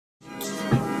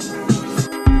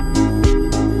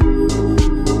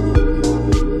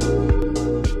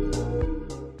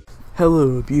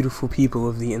Hello, beautiful people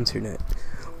of the internet.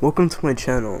 Welcome to my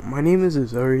channel. My name is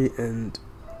Azari, and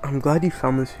I'm glad you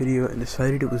found this video and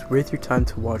decided it was worth your time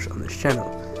to watch on this channel.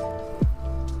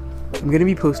 I'm going to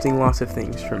be posting lots of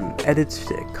things, from edits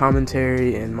to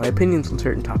commentary and my opinions on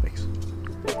certain topics.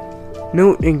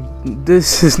 Note,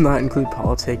 this does not include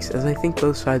politics, as I think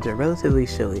both sides are relatively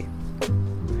silly.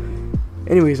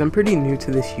 Anyways, I'm pretty new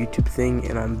to this YouTube thing,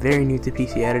 and I'm very new to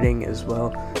PC editing as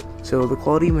well, so the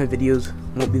quality of my videos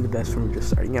won't be the best when we're just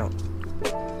starting out.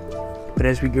 But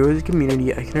as we grow as a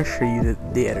community, I can assure you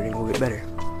that the editing will get better.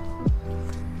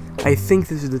 I think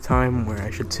this is the time where I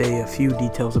should say a few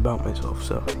details about myself,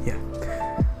 so yeah.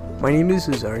 My name is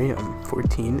Azari, I'm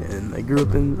 14, and I grew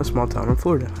up in a small town in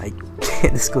Florida. I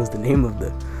can't disclose the name of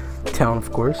the town,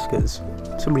 of course, because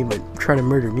somebody might try to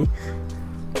murder me,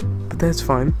 but that's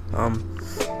fine.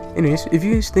 Anyways, if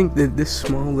you guys think that this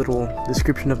small little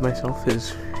description of myself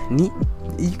is neat,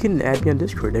 you can add me on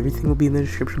Discord. Everything will be in the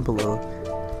description below,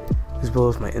 as well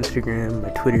as my Instagram, my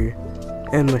Twitter,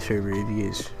 and my server if you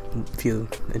guys feel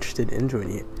interested in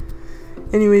joining it.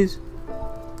 Anyways,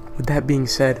 with that being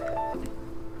said,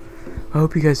 I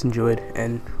hope you guys enjoyed,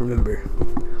 and remember,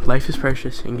 life is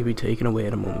precious and can be taken away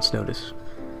at a moment's notice.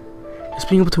 Just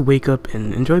being able to wake up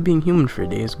and enjoy being human for a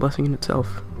day is a blessing in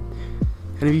itself.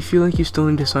 And if you feel like you still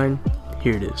need a sign,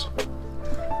 here it is.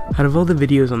 Out of all the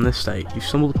videos on this site, you've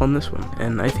stumbled upon this one,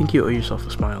 and I think you owe yourself a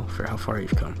smile for how far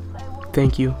you've come.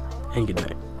 Thank you, and good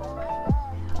night.